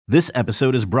This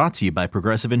episode is brought to you by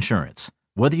Progressive Insurance.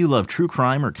 Whether you love true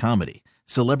crime or comedy,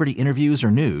 celebrity interviews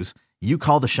or news, you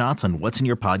call the shots on what's in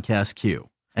your podcast queue.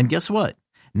 And guess what?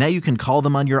 Now you can call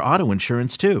them on your auto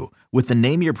insurance too with the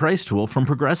Name Your Price tool from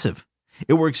Progressive.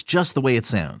 It works just the way it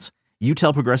sounds. You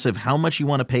tell Progressive how much you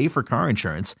want to pay for car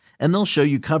insurance, and they'll show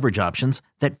you coverage options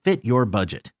that fit your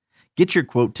budget. Get your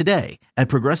quote today at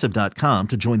Progressive.com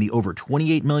to join the over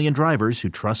 28 million drivers who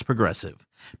trust Progressive.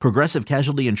 Progressive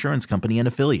Casualty Insurance Company and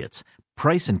Affiliates.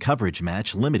 Price and coverage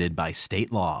match limited by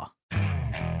state law.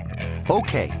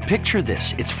 Okay, picture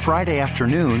this. It's Friday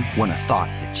afternoon when a thought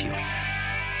hits you.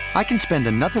 I can spend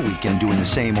another weekend doing the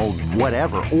same old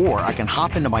whatever, or I can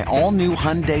hop into my all-new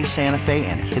Hyundai Santa Fe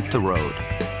and hit the road.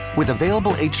 With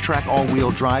available H-Track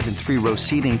all-wheel drive and 3-row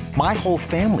seating, my whole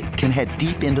family can head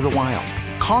deep into the wild.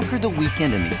 Conquer the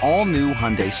weekend in the all-new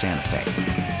Hyundai Santa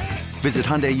Fe. Visit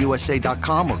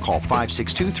HyundaiUSA.com or call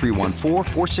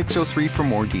 562-314-4603 for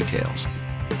more details.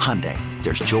 Hyundai,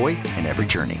 there's joy in every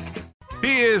journey.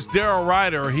 He is Daryl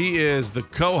Ryder. He is the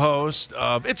co-host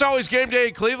of It's Always Game Day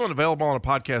in Cleveland, available on a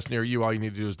podcast near you. All you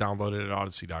need to do is download it at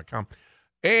Odyssey.com.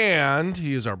 And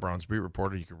he is our Browns beat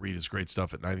reporter. You can read his great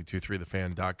stuff at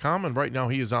 923thefan.com. And right now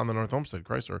he is on the North Homestead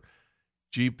Chrysler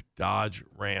Jeep Dodge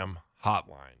Ram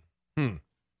hotline.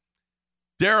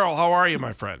 Daryl, how are you,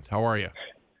 my friend? How are you?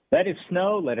 Let it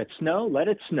snow, let it snow, let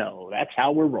it snow. That's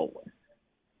how we're rolling.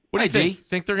 What do you think?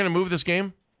 Think they're going to move this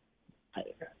game?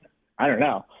 I don't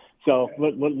know. So,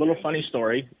 little funny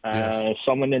story. Yes.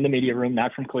 Someone in the media room,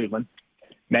 not from Cleveland,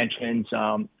 mentions,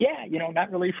 not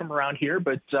really from around here,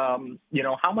 but,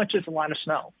 how much is a lot of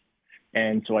snow?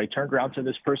 And so I turned around to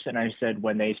this person and I said,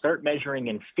 when they start measuring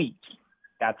in feet,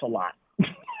 that's a lot.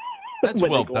 That's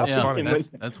well put.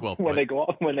 When they go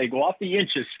off the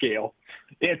inches scale,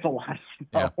 it's a lot of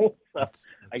snow. Yeah, So that's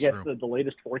I guess the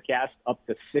latest forecast up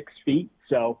to 6 feet.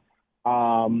 So,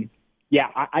 I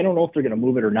don't know if they're going to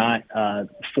move it or not.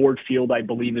 Ford Field, I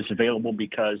believe, is available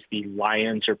because the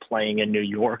Lions are playing in New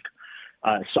York.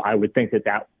 So I would think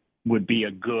that would be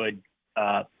a good,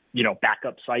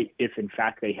 backup site if, in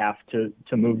fact, they have to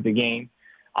move the game.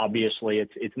 Obviously,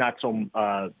 it's not so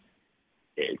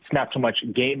much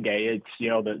game day. It's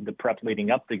the prep leading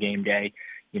up to game day.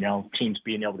 Teams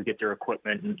being able to get their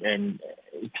equipment and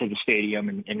to the stadium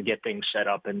and get things set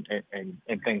up and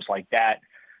things like that.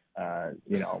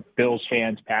 Bills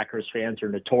fans, Packers fans are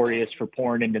notorious for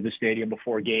pouring into the stadium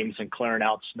before games and clearing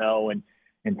out snow and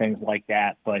things like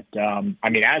that. But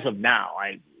as of now,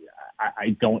 I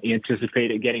don't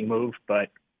anticipate it getting moved. But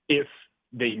if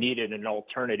they needed an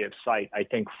alternative site, I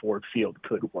think Ford Field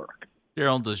could work.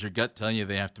 Daryl, does your gut tell you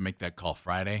they have to make that call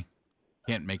Friday?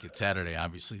 Can't make it Saturday,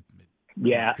 obviously.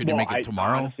 Yeah. Could you make it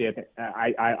tomorrow?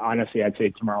 Honestly, I'd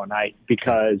say tomorrow night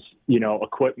because,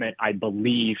 equipment, I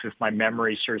believe, if my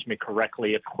memory serves me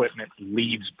correctly, equipment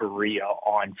leaves Berea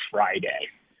on Friday.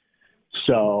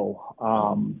 So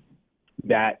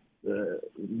that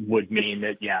would mean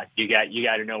that, you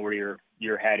got to know where you're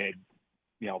headed,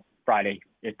 Friday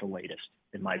at the latest,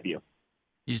 in my view.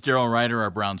 He's Daryl Ryder, our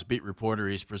Browns beat reporter.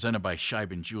 He's presented by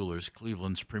Scheiben Jewelers,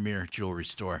 Cleveland's premier jewelry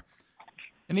store.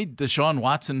 Any Deshaun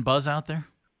Watson buzz out there?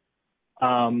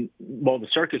 Well, the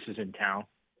circus is in town.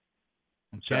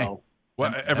 Okay. So,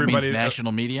 that means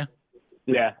national media?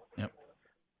 Yeah. Yep.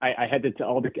 I had to tell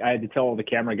all the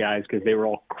camera guys because they were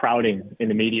all crowding in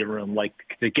the media room, like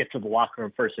to get to the locker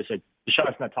room first. I said,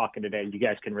 Deshaun's not talking today. You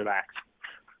guys can relax.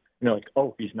 And they're like,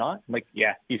 oh, he's not? I'm like,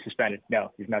 yeah, he's suspended.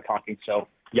 No, he's not talking. So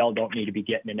y'all don't need to be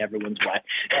getting in everyone's way.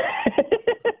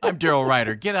 I'm Daryl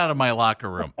Ryder. Get out of my locker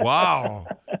room. Wow.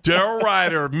 Daryl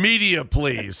Ryder, media,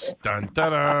 please. Dun,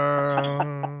 dun,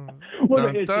 dun. Well,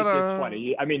 Dun, it's dun, dun.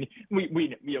 funny. I mean,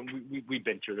 we've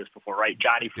been through this before, right?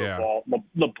 Johnny football,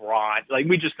 LeBron, like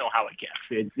we just know how it gets.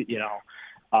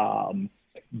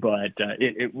 But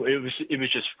it was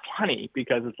just funny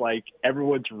because it's like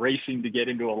everyone's racing to get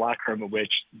into a locker room, in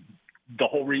which the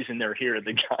whole reason they're here,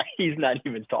 the guy, he's not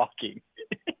even talking.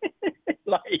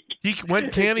 When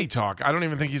can he talk? I don't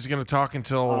even think he's going to talk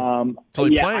until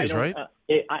he plays, right?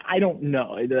 I don't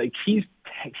know. Like he's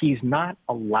not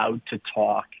allowed to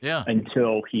talk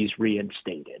until he's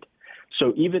reinstated.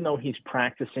 So even though he's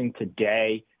practicing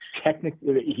today,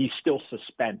 technically he's still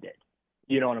suspended.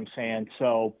 You know what I'm saying?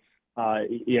 So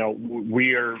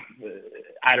we're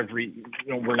out of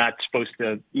we're not supposed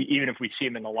to, even if we see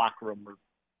him in the locker room,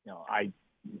 I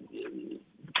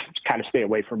kind of stay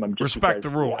away from him. Just respect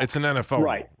because, the rule. It's an NFL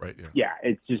right. rule, right? Yeah,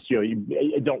 it's just you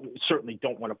certainly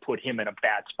don't want to put him in a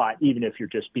bad spot, even if you're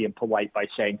just being polite by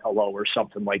saying hello or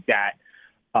something like that.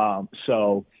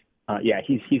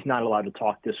 He's not allowed to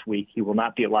talk this week. He will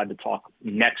not be allowed to talk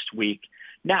next week.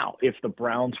 Now, if the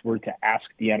Browns were to ask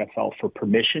the NFL for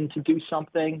permission to do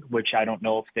something, which I don't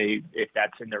know if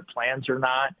that's in their plans or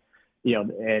not,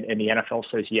 and the NFL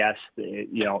says yes,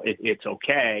 it's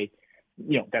okay,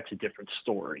 that's a different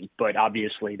story. But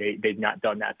obviously they've not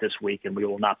done that this week, and we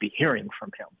will not be hearing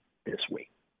from him this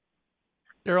week.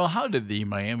 Darryl, how did the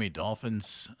Miami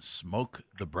Dolphins smoke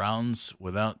the Browns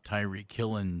without Tyreek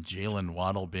Hill and Jalen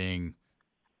Waddle being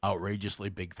outrageously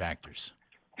big factors?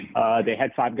 They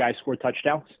had 5 guys score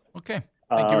touchdowns. Okay,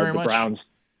 thank you very much.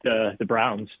 The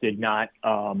Browns did not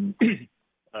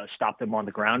stop them on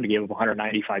the ground. They gave up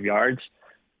 195 yards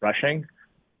rushing.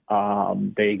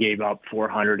 They gave up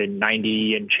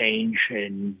 490 and change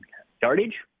in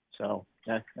yardage. So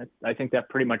I think that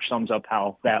pretty much sums up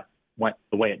how that went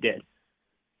the way it did.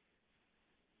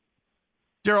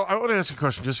 Darryl, I want to ask a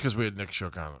question just because we had Nick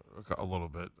Shook on a little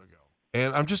bit ago,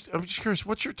 and I'm just curious.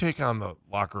 What's your take on the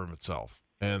locker room itself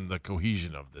and the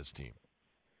cohesion of this team?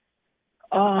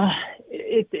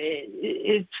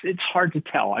 It's hard to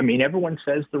tell. I mean, everyone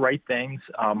says the right things.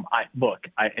 And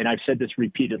I've said this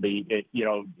repeatedly.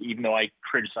 Even though I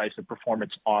criticize the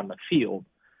performance on the field,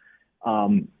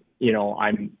 I'm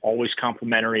always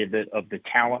complimentary of the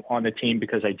talent on the team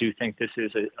because I do think this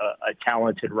is a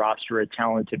talented roster, a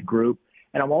talented group.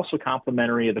 And I'm also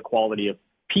complimentary of the quality of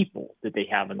people that they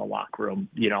have in the locker room.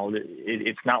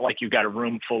 It's not like you've got a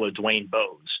room full of Dwayne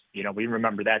Bowes. We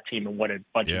remember that team and what a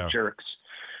bunch of jerks,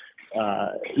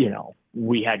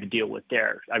 we had to deal with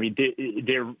there. I mean,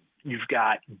 you've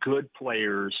got good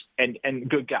players and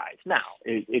good guys. Now,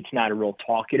 it's not a real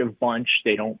talkative bunch.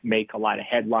 They don't make a lot of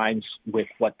headlines with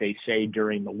what they say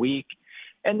during the week.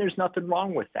 And there's nothing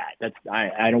wrong with that.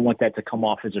 I don't want that to come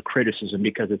off as a criticism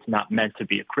because it's not meant to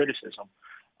be a criticism.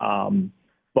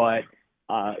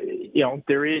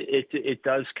 It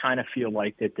does kind of feel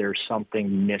like that there's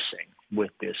something missing with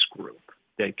this group.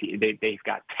 They've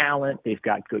got talent, they've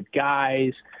got good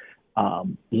guys, but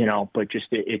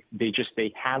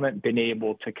they haven't been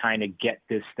able to kind of get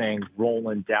this thing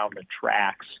rolling down the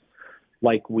tracks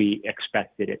like we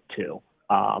expected it to.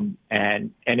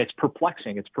 And it's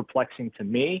perplexing. It's perplexing to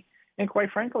me. And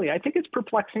quite frankly, I think it's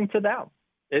perplexing to them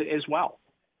as well.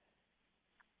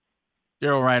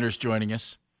 Darryl Reiter's joining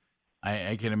us.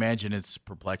 I can imagine it's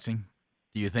perplexing.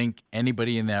 Do you think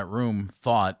anybody in that room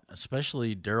thought,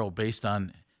 especially Darryl, based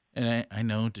on, and I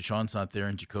know Deshaun's not there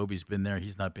and Jacoby's been there,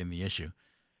 he's not been the issue.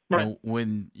 Right.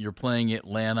 When you're playing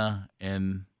Atlanta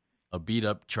and a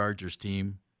beat-up Chargers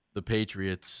team, the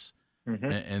Patriots,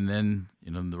 and then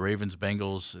the Ravens,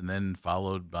 Bengals, and then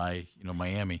followed by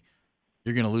Miami,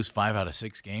 you're going to lose 5 out of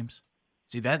 6 games.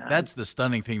 See, that's the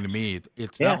stunning thing to me.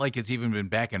 It's not like it's even been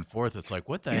back and forth. It's like,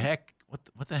 what the heck?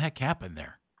 What the heck happened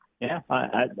there? Yeah,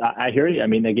 I hear you. I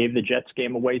mean, they gave the Jets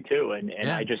game away too, and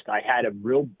I had a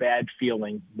real bad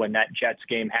feeling when that Jets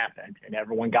game happened, and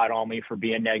everyone got on me for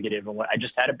being negative, and I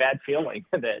just had a bad feeling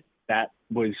that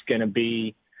was going to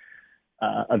be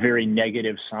a very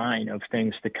negative sign of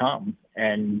things to come.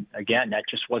 And again, that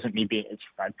just wasn't me being.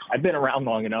 I've been around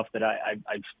long enough that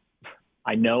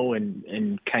I know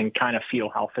and can kind of feel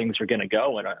how things are going to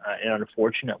go, and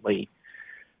unfortunately,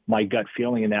 my gut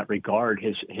feeling in that regard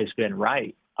has been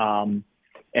right. And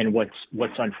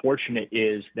what's unfortunate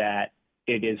is that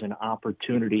it is an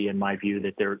opportunity, in my view,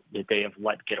 that they have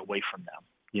let get away from them.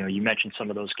 You mentioned some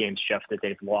of those games, Jeff, that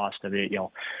they've lost. I mean,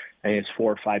 I think it's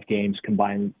 4 or 5 games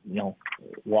combined.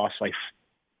 Lost like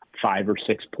 5 or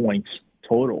 6 points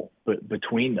total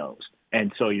between those.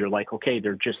 And so you're like, okay,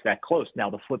 they're just that close. Now,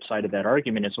 the flip side of that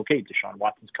argument is, okay, Deshaun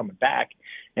Watson's coming back.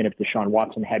 And if Deshaun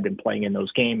Watson had been playing in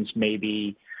those games,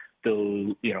 maybe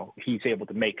he's able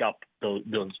to make up those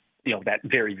that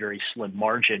very, very slim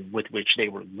margin with which they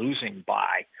were losing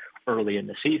by early in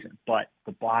the season. But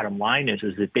the bottom line is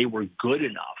that they were good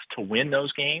enough to win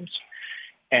those games,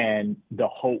 and the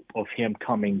hope of him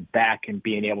coming back and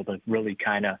being able to really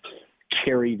kind of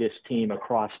carry this team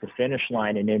across the finish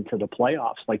line and into the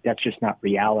playoffs, like that's just not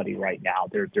reality right now.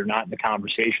 They're not in the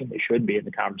conversation. They should be in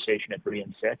the conversation at 3-6.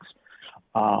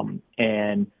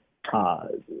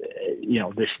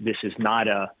 This is not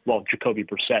Jacoby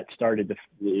Brissett started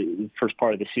the first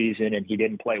part of the season and he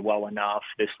didn't play well enough,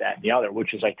 this, that, and the other,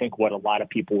 which is, I think, what a lot of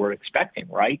people were expecting,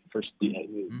 right? First,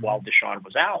 while Deshaun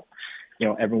was out,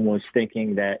 everyone was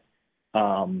thinking that,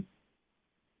 that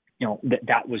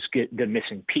was the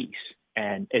missing piece,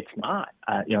 and it's not.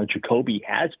 Jacoby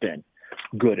has been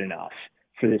good enough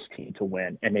for this team to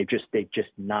win, and they've just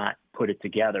not put it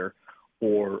together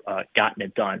or gotten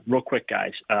it done. Real quick,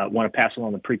 guys, want to pass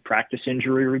along the pre-practice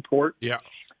injury report. Yeah.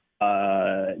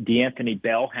 DeAnthony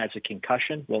Bell has a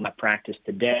concussion, will not practice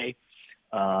today.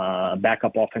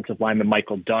 Backup offensive lineman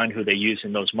Michael Dunn, who they use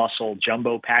in those muscle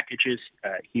jumbo packages,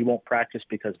 he won't practice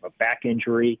because of a back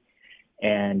injury.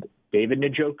 And David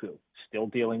Njoku, still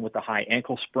dealing with a high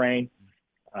ankle sprain.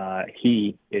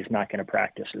 He is not going to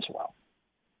practice as well.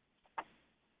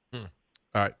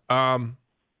 All right. I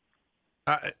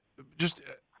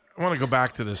want to go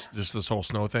back to this whole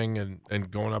snow thing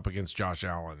and going up against Josh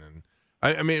Allen. And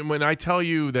I mean, when I tell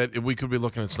you that we could be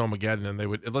looking at Snowmageddon, and they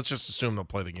would, let's just assume they'll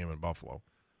play the game in Buffalo.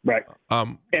 Right.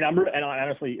 And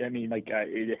honestly, I mean, like,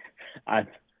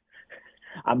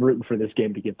 I'm rooting for this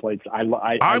game to get played. I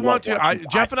want to.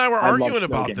 Jeff and I were arguing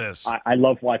about this. I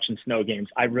love watching snow games.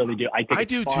 I really do. I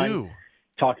do too.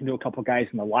 Talking to a couple guys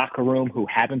in the locker room who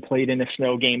haven't played in a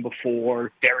snow game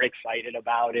before, they're excited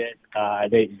about it.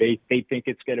 They think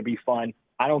it's going to be fun.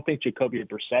 I don't think Jacoby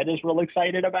Brissett is real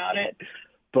excited about it,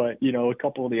 but a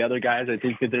couple of the other guys, I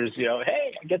think that there's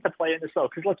hey, I get to play in the snow,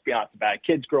 because let's be honest about it.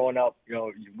 Kids growing up,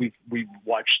 we've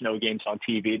watched snow games on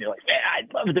TV, and they're like, man,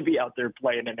 I'd love to be out there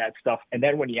playing in that stuff. And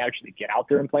then when you actually get out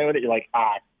there and play with it, you're like,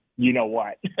 you know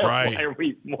what? Right.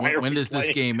 When does this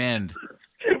game end?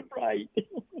 Right.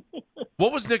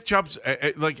 What was Nick Chubb's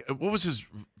what was his?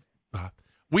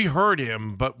 We heard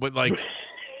him, but like,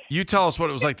 you tell us what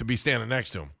it was like to be standing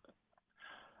next to him.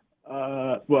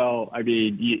 Well, I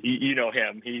mean, you know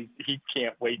him. He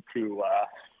can't wait to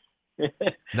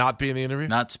not be in the interview,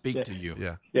 not speak to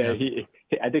you. Yeah.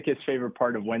 I think his favorite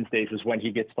part of Wednesdays is when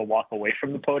he gets to walk away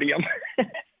from the podium.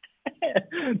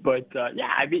 But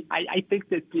I mean, I think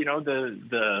that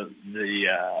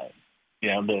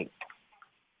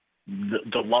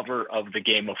the lover of the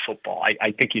game of football,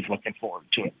 I think he's looking forward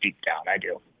to it deep down. I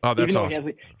do. Oh, that's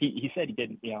awesome. He said he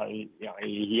didn't.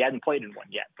 He hadn't played in one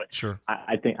yet, but sure.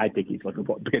 I think he's looking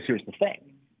forward, because here's the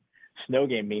thing: snow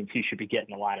game means he should be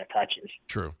getting a lot of touches.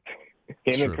 True.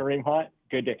 Him and Kareem Hunt,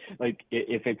 good day. Like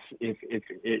if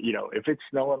it's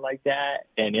snowing like that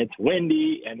and it's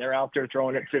windy and they're out there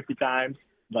throwing it 50 times,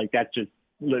 like that's just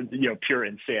pure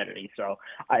insanity. So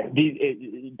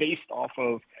based off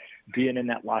of being in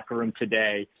that locker room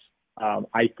today,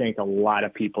 I think a lot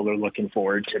of people are looking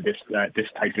forward to this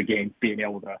type of game, being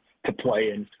able to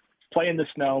play in the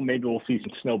snow. Maybe we'll see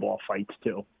some snowball fights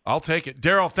too. I'll take it.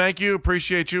 Daryl, thank you.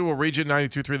 Appreciate you. We'll read you at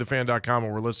 923thefan.com,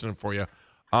 and we're listening for you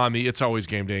on the It's Always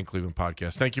Game Day in Cleveland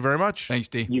podcast. Thank you very much. Thanks,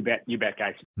 D. You bet,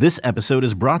 guys. This episode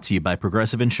is brought to you by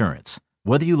Progressive Insurance.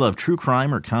 Whether you love true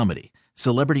crime or comedy,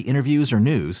 celebrity interviews or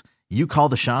news, you call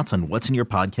the shots on what's in your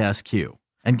podcast queue.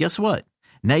 And guess what?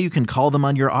 Now you can call them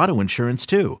on your auto insurance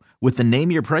too, with the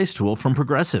Name Your Price tool from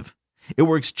Progressive. It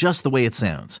works just the way it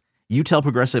sounds. You tell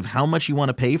Progressive how much you want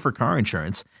to pay for car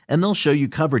insurance, and they'll show you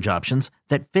coverage options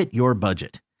that fit your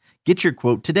budget. Get your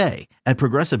quote today at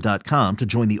Progressive.com to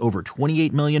join the over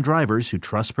 28 million drivers who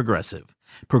trust Progressive.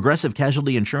 Progressive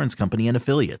Casualty Insurance Company and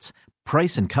Affiliates.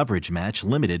 Price and coverage match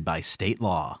limited by state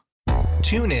law.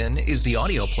 TuneIn is the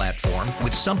audio platform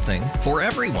with something for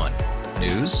everyone.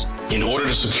 News. In order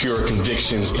to secure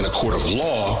convictions in a court of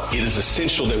law, it is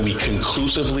essential that we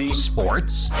conclusively.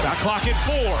 Sports. Shot clock at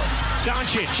 4.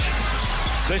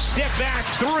 Doncic. The step back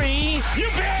 3. You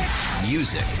bet.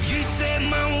 Music. You set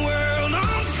my world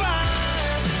on fire.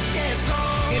 Yes,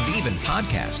 and even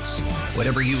podcasts.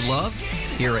 Whatever you love,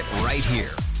 hear it right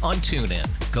here on TuneIn.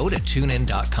 Go to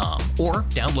TuneIn.com or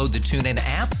download the TuneIn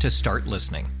app to start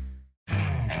listening.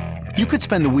 You could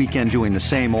spend the weekend doing the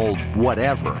same old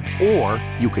whatever, or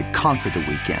you could conquer the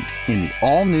weekend in the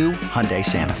all-new Hyundai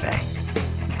Santa Fe.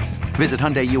 Visit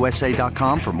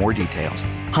HyundaiUSA.com for more details.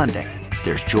 Hyundai,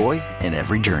 there's joy in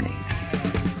every journey.